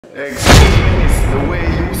Excuse me, miss, the way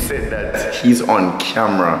you said that he's on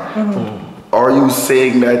camera, are you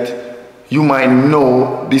saying that you might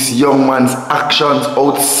know this young man's actions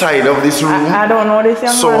outside of this room? I don't know this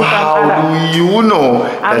young man. So how do you know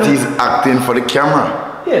that he's acting for the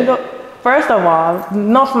camera? Yeah. First of all,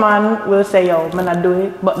 enough man will say, yo, man, I do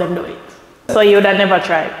it, but them do it. So you would have never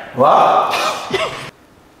tried. What?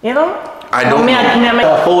 You know? I don't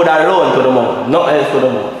know. Food alone to the mouth, not else to the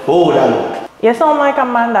mouth. Food alone. You sound like a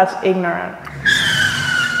man that's ignorant.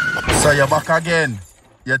 So you're back again.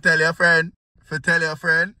 You tell your friend,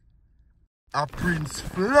 a Prince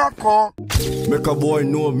Flacco. Make a boy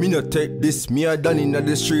know me no take this. Me a done in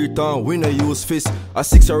the street and we no use fist. A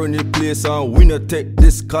six around the place and we no take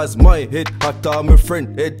this. Cause my head hotter, my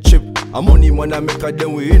friend head chip. A money man I make a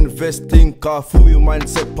then we invest in. Cause full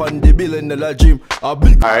mindset on the bill in the gym.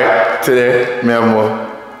 Alright, today me have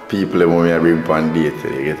more people that want me to bring on date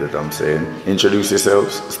today, get what I'm saying? Introduce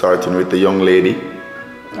yourselves, starting with the young lady.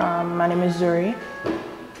 My name is Zuri.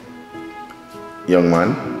 Young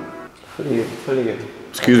man. Fully.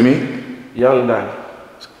 Excuse me? Young Dan.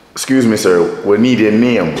 Excuse me, sir. We need a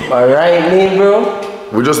name. Alright, name, bro.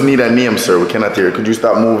 We just need a name, sir. We cannot hear. Could you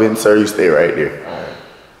stop moving, sir? You stay right there.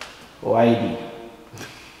 Alright. YD.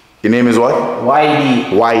 Your name is what?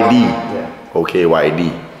 YD. YD. Yeah. Okay,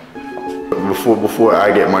 YD. Before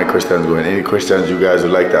I get my questions going, any questions you guys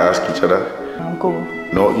would like to ask each other? I'm cool.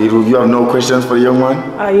 No, you have no questions for the young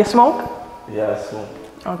man? You smoke? Yeah, I smoke.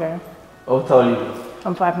 Okay. How tall are you?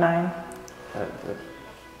 I'm 5'9".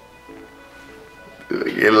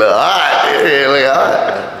 You look hot.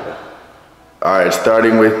 Alright,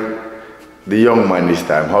 starting with the young man this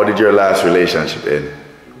time. How did your last relationship end?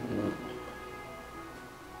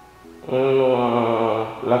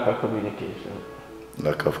 Lack of communication.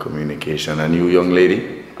 Lack of communication. And you, young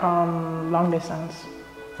lady? Long distance.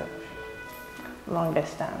 Long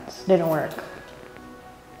distance. Didn't work.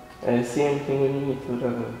 And same thing when you meet with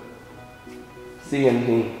same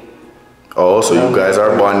thing. Oh, so you guys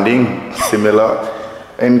are bonding. Similar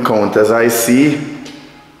encounters I see.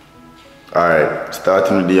 Alright,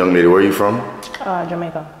 starting with the young lady. Where are you from?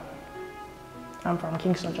 Jamaica. I'm from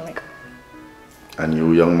Kingston, Jamaica. And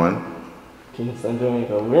you, young man? Kingston,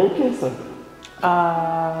 Jamaica. Where in Kingston?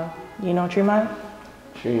 You know Tree Man?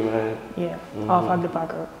 Tree Man. Yeah, off of the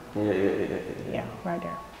Park Road. Yeah, right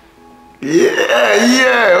there.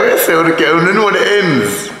 Yeah. We say we don't know the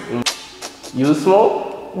ends. You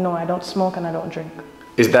smoke? No, I don't smoke and I don't drink.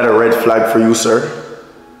 Is that a red flag for you, sir?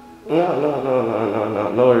 No,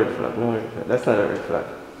 no red flag, no red flag. That's not a red flag.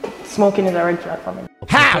 Smoking is a red flag for me.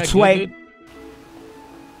 Halfway.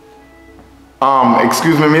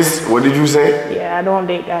 Excuse me, miss, what did you say? Yeah, I don't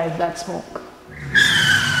date guys that smoke.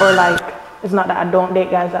 Or like, it's not that I don't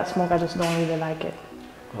date guys that smoke, I just don't really like it.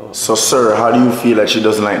 So, sir, how do you feel that she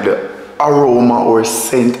doesn't like the aroma or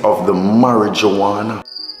scent of the marijuana?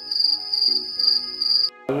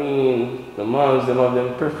 I mean, the moms, them have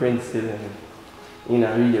them preferences in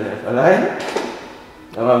a real life. A lie?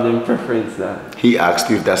 They have them preferences. He asked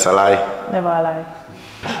you if that's a lie. Never a lie.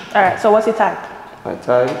 Alright, so what's your type? My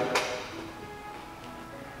type?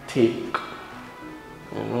 Thick.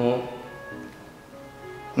 You know?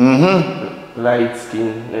 Light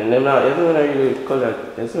skin. And them not, everyone are really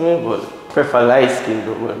colored, you see me? But prefer light skin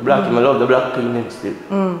though. Black, I love the black pin them still.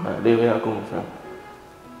 They where I come from.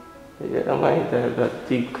 Yeah, my type that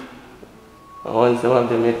thick. And once some of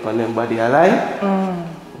them make on them body alive.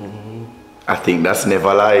 I think that's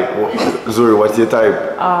never lie. Zuri, what's your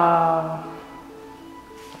type? I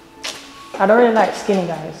don't really like skinny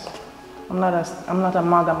guys. I'm not a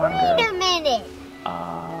maga man girl. Wait a minute.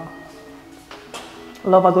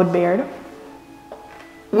 Love a good beard.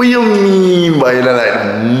 What you mean by you don't like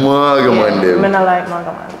maga man I them? mean, I like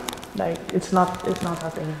maga man. Like it's not a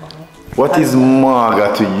thing for me. What is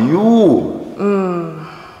maga to you?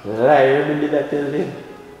 Lie, you really did that tell them?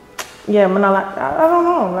 Yeah, man, I don't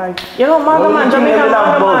know. Like, you know, maga man, Jamaican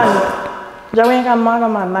maga man. Jamaican maga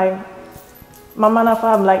man, like, my man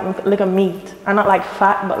have like a meat. I'm not like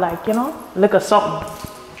fat, but like, you know, like a something.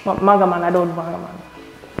 But maga man, I don't maga man.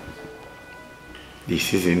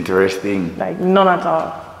 This is interesting. Like, none at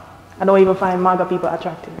all. I don't even find maga people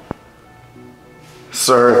attractive.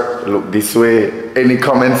 Sir, look this way. Any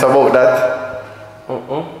comments about that?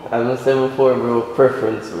 As I said before, bro,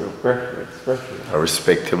 preference, bro. Preference. A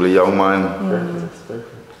respectably young man. Preference.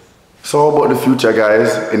 So how about the future,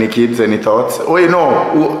 guys? Any kids, any thoughts? Wait,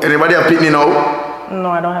 no. Anybody have pitney now?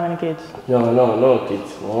 No, I don't have any kids. No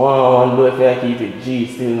kids. I want to do it if I keep it G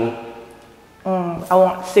still, no? I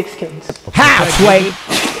want 6 kids. Halfway.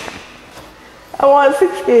 I want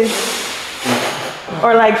 6 kids.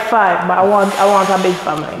 Or like 5, but I want a big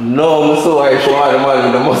family. No, I'm so I show the man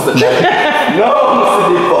with the mustard. No,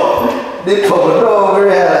 Mr. Dip up, no,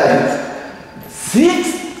 realize.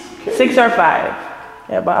 6? 6 or 5.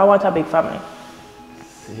 Yeah, but I want a big family.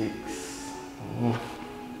 6.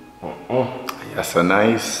 That's a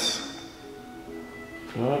nice.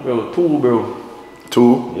 No, bro, 2, bro.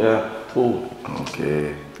 2? Yeah, 2.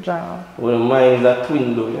 Okay. John. Well, mine is a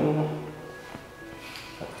twin, though, you know.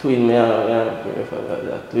 A twin, man,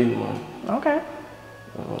 a twin, man. Okay.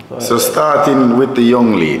 So starting with the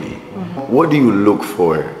young lady, what do you look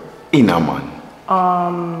for in a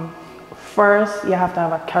man? First, you have to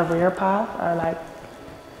have a career path, or like,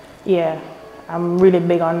 yeah, I'm really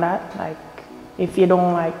big on that. Like, if you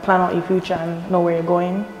don't like plan out your future and know where you're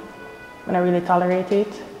going, I don't really tolerate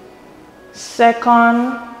it.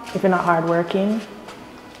 Second, if you're not hardworking,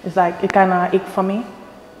 it's like it kind of ick for me.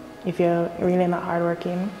 If you're really not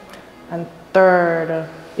hardworking. And third,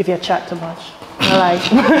 if you chat too much. I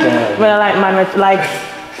like, when I like man with like,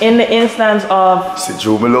 in the instance of Sit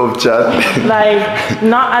you, my love chat. like,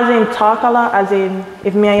 not as in talk a lot, as in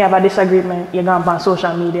if me and you have a disagreement, you're gonna ban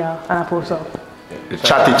social media and I post up.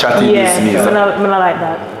 Chatty Yeah, business. I don't like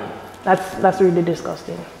that. That's really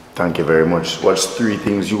disgusting. Thank you very much. What's 3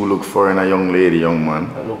 things you look for in a young lady, young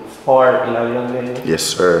man? I look for in a young lady. Yes,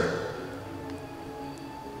 sir.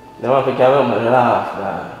 They want to come up and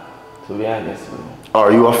laugh, to be honest with you.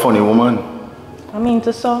 Are you a funny woman? I mean,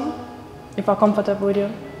 to some, if I'm comfortable with you.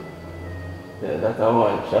 Yeah, that's the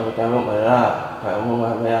one. She have to come up and laugh. Because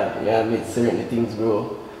woman, you admit certain things,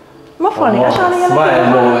 bro. I'm funny. I'm trying to get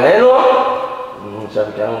smile, bro. You know? She have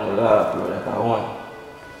to come up and laugh, bro. That's the one.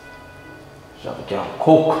 She have to come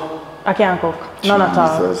cook. I can't cook. None at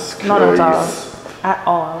all. Jesus None at all. Christ. At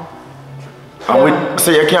all.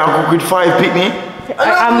 So you can't cook with 5 picnic?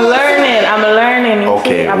 I'm learning. you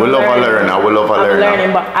Okay, see, I'm we love a learner. We love a I'm learner.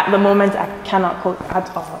 learning, but at the moment I cannot cook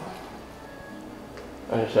at all.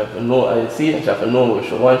 And she have to know, I see it, she have to know.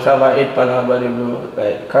 She want to have a head pan her body, bro.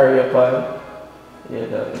 Like, carry a pan. Yeah,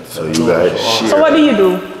 that. So you guys share. So what do you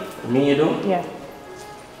do? Me, you do? Yeah.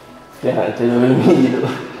 Can't tell you what me, you do.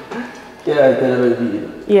 Can't tell you what me, you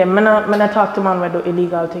do. Yeah, when I talk to man we do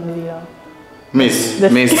illegal things, you know. Miss,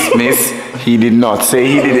 he did not say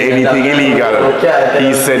he did anything illegal.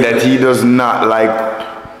 He said that he does not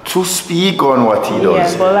like to speak on what he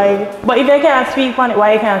does. Yeah, but if you can't speak on it,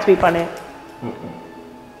 why you can't speak on it?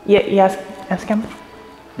 Yeah, ask him.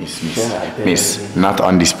 Miss, not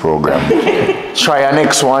on this program. Try a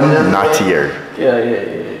next one, not here.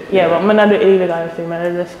 Yeah. Yeah, but I'm not do illegal thing,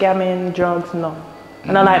 man. The scamming, drugs, no.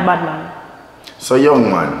 And I like bad man. So young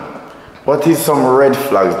man, what is some red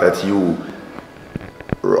flags that you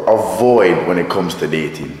avoid when it comes to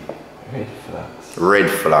dating? Red flags. Red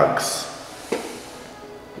flags.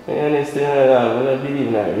 I understand I don't believe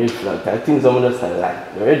in that red flag. I think someone just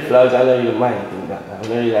like the red flags, I don't really mind things that. I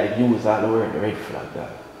don't really like use all the word red flag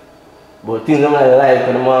that. But things I'm like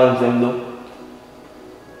when the moms them do.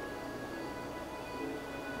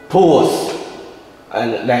 Post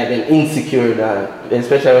and like them insecure that,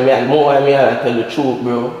 especially when I tell the truth,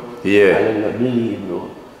 bro. Yeah. And them not believe, bro.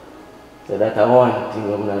 So that's one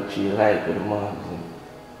thing I'm not actually like with the moms.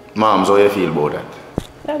 Moms, how you feel about that?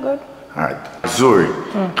 Yeah, good. Alright. Zuri,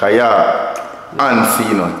 Kaya, Ansi,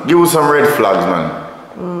 you know, give us some red flags,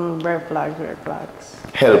 man. Red flags.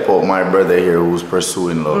 Help out my brother here who's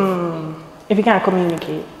pursuing love. If you can't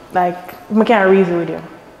communicate, like, if I can't reason with you,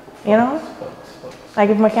 you know? Like,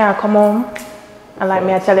 if I can't come home and like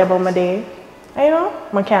me, I tell you about my day, you know?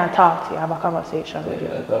 I can't talk to you, have a conversation with you.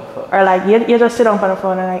 Or like, you just sit on the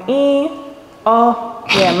phone and like, oh,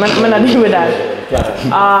 yeah, I'm not deal with that.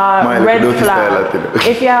 Red flag.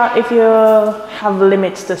 If you have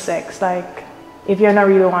limits to sex, like, if you're not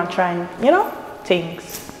really want to try and, you know,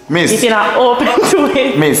 things. Miss. If you're not open to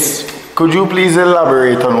it. Miss, could you please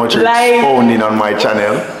elaborate on what you're expounding on my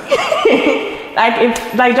channel? Like,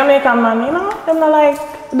 if, like Jamaican man, you know, them not like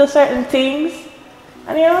do certain things.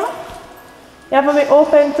 And you know, you have to be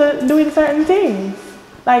open to doing certain things.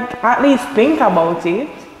 Like, at least think about it,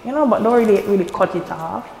 you know, but don't really cut it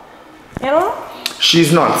off, you know?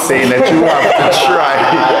 She's not saying that you have to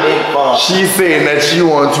try. She's saying that she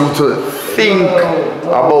wants you to think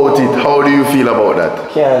about it. How do you feel about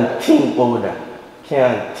that? Can't think about that.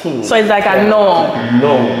 Can't think. So it's like a no.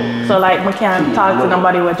 No. So like, we can't talk to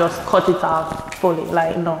nobody, we just cut it off fully,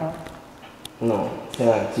 like no. No,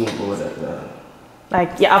 can't think about that.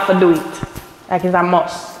 Like, you have to do it. Like, it's a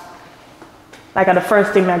must. Like, the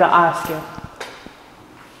first thing I gotta ask you.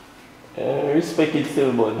 Respect it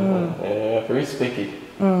still, but respect it.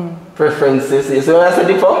 Preferences, you see what I said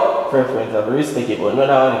before? Preference, I respect it, but not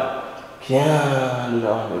that one. Can't do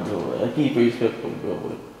that one, bro. I keep respectful, bro.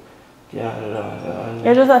 But can't do that one.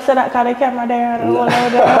 You just said that because the camera there and all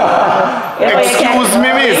over Excuse me,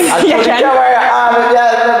 miss. You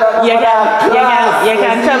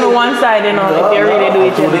can tell me one side, you know, if you really do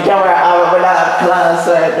it. The camera out of that class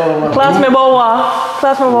right now, man. Class me about what?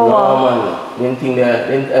 Class me about what? No, man. Them thing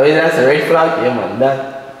there. That's a red flag, yeah, man.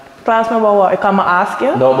 That. Class me about what? You come and ask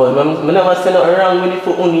you? No, but I never say nothing wrong with it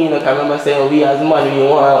for only, you know, I remember saying we as man, we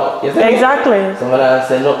want, you see exactly. Me? So when I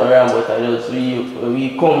say nothing wrong, but I just,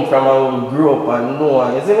 we come from and we grew up and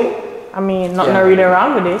know, you see me? I mean, nothing really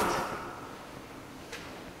wrong with it.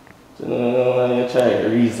 So no, you try to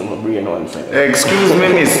reason my brain one second. Excuse me,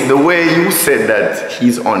 miss. The way you said that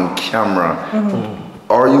he's on camera,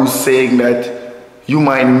 are you saying that you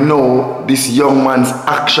might know this young man's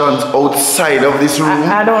actions outside of this room?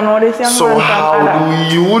 I don't know this young man. So how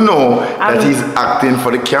do you know that he's acting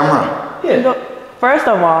for the camera? Yeah. First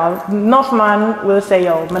of all, enough man will say,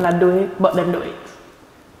 yo, man, I do it, but them do it.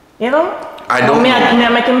 You know? I don't know. I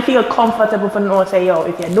make him feel comfortable for no say, yo,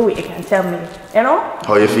 if you do it, you can tell me. You know?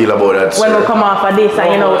 How you feel about that, when sir? we come off of this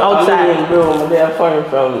and, you know, outside. I mean, bro, they are foreign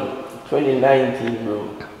from 2019, bro.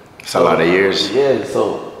 It's a lot of years. Yeah,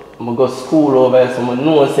 so I go to school over there, so I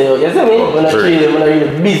know say, you see me? When I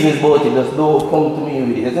read business about it, just don't come to me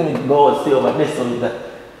with it. You see me? Go stay over this with that.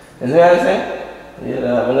 You see what I'm saying?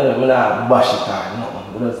 Yeah, I'm not bash it or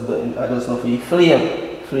nothing. I just know for you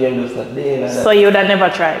flame. Flame just not there. So you would have never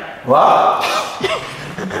tried? What?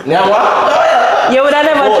 Now what? You would have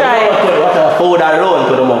never tried? Food alone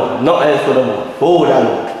to the mouth. Not else to the mouth. Food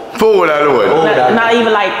alone. Food alone. Not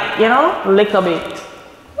even like, you know, little bit.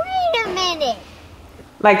 Wait a minute.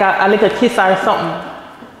 Like a little kiss or something.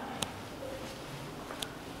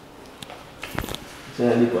 So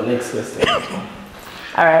next question.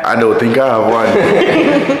 Alright. I don't think I have one.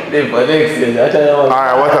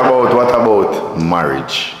 Alright, what about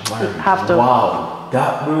marriage? Have to. Wow,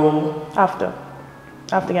 that bro. Have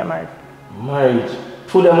to get married. Marriage.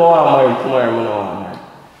 Two them want married, tomorrow I don't want married.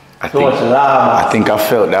 I think I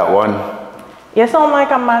felt that one. You sound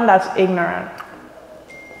like a man that's ignorant.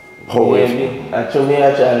 How Actually,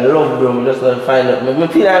 I love bro, just to find out. I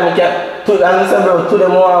feel like I can't, bro, two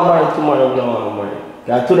them want married, tomorrow I don't want married.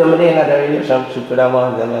 I told them they had a relationship with that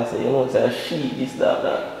man and I say, you know, say she this,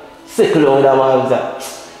 that. Sickle with that man,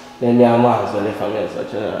 then me and man so left for me, so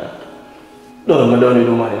you know. No, I don't need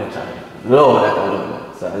the money in the child. Love that I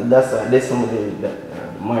don't. So that's somebody with that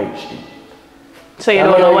marriage thing. So you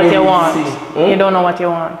don't know what you want. You don't know what you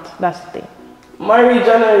want. That's the thing. Marriage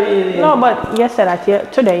and really. No, but you said that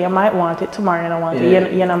today you might want it, tomorrow you don't want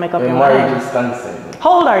it. You don't make up your mind. Marriage is concerned.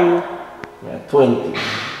 How old are you? Yeah, 20.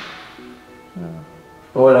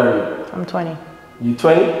 How old are you? I'm 20. You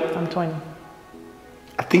 20? I'm 20.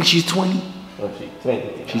 I think she's 20. Oh, she's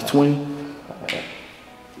 20. She's 20.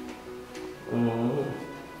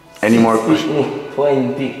 Any more questions?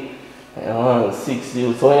 20. 6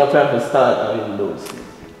 years. So when you plan to start having those?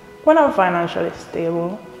 When I'm financially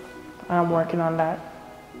stable, I'm working on that.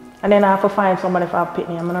 And then I have to find somebody for a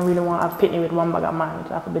pitney. I don't really want to have pitney with one bag of man.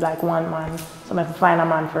 It have to be like one man. So I have to find a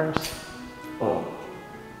man first. Oh.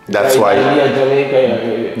 That's why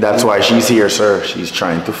she's here, sir. She's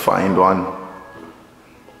trying to find one.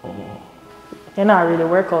 You're not really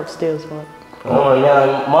workout skills, but. Oh,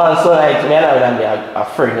 yeah, man, so like me, I would be a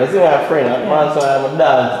friend. You see me, a friend. Man, so I'm a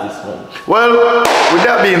dance this one. Well, with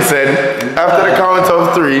that being said, after the count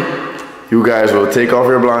of 3, you guys will take off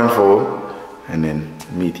your blindfold and then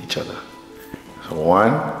meet each other. So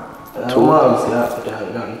 1,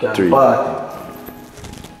 2, 3.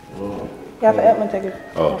 You have to help me take it.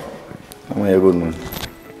 Oh, I'm a good man.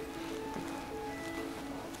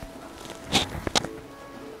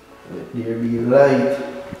 There be light.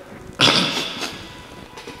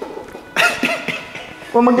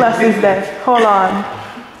 Where my glasses there? Hold on.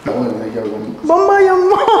 Bomba your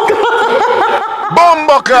mug.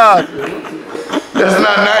 Bomboka! That's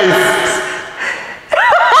not nice.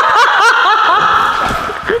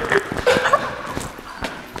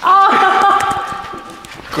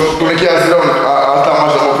 Come here, sit down. I'll start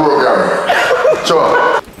my program. Sure.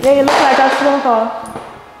 Yeah, you look like a smoker.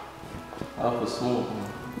 I have to smoke.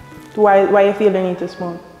 Why you feel the need to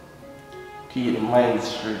smoke? Keep the mind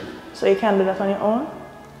straight. So you can do that on your own?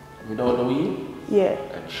 Without the weed? Yeah.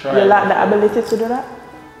 I try. You lack the ability to do that?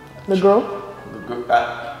 The grow? The girl,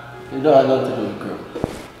 you don't have nothing to do with girl,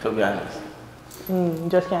 to be honest. You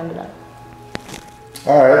just can't do that.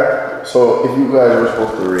 Alright, so if you guys were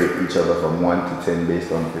supposed to rate each other from 1 to 10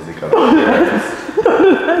 based on physical appearance,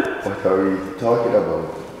 what are we talking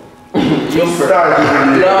about? You start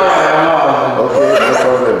giving me. No. Okay, no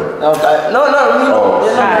problem. No, Oh,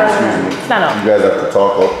 Alright. excuse me. Stand up. You guys have to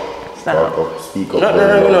talk up. Stand Talk up. Speak up.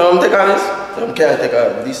 No, I'm taking this. I can't take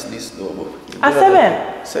this though. A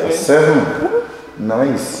 7. 7. 7.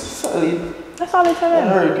 Nice. Solid. That's all it's 7.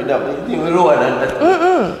 I reckon that even lower than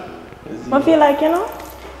that. I feel like, you know,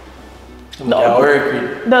 I work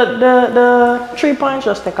with. the 3 points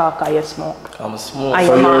just take off because you smoke. I'm a smoke. I-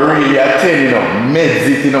 So you're really a 10, you know. Meds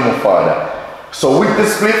it, you know, my father. So with the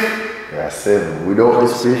split, you're a 7. Without the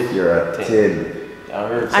split, you're a 10. I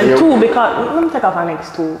work. And 2 because, let me take off an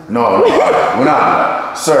next 2. No, we're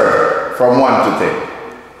not. Sir, from 1 to 10.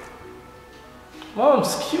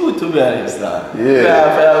 Mom's cute to be honest, man.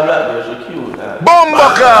 Yeah. For a black girl, she's cute, man.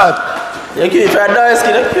 Bumbucket! You're cute. For a dark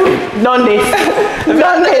skin, you're cute. Done this.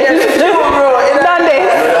 Done this. Done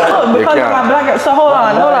this. Oh, because of my black. So hold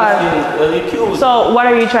on. You're cute. So what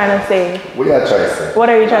are you trying to say? What are you trying to say? What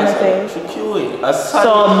are you trying to say? She's cute.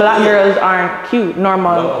 So black girls aren't cute,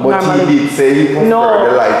 normal. But he did say he preferred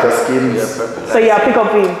No. the lighter skins. So yeah, pick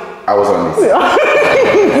up him. I was on this.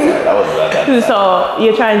 That was bad. So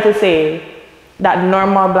you're trying to say that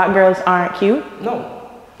normal black girls aren't cute? No.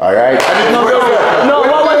 Alright? No,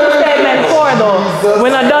 what was the statement for though? We're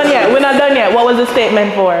not done yet. What was the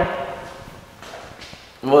statement for?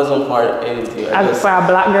 It wasn't part of anything. As for a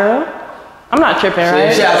black girl? I'm not tripping,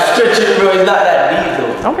 right? She has stretching, bro. It's not that deep,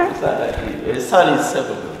 though. Okay. It's not that deep. It's solid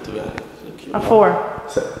 7, bro, to be honest. It's cute. A 4.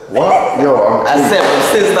 What? Yo, I'm A 7.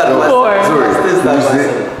 Since that was 4. Since that was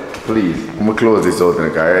 7. Please, I'm gonna close this out in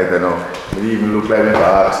the car, right? I know. It even look like me to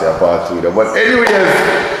ask you a part 2 there. But anyways,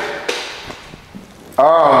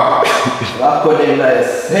 I couldn't like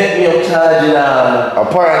set me up charging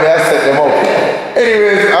apparently I set them up.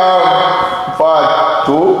 Anyways, part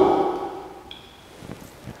 2.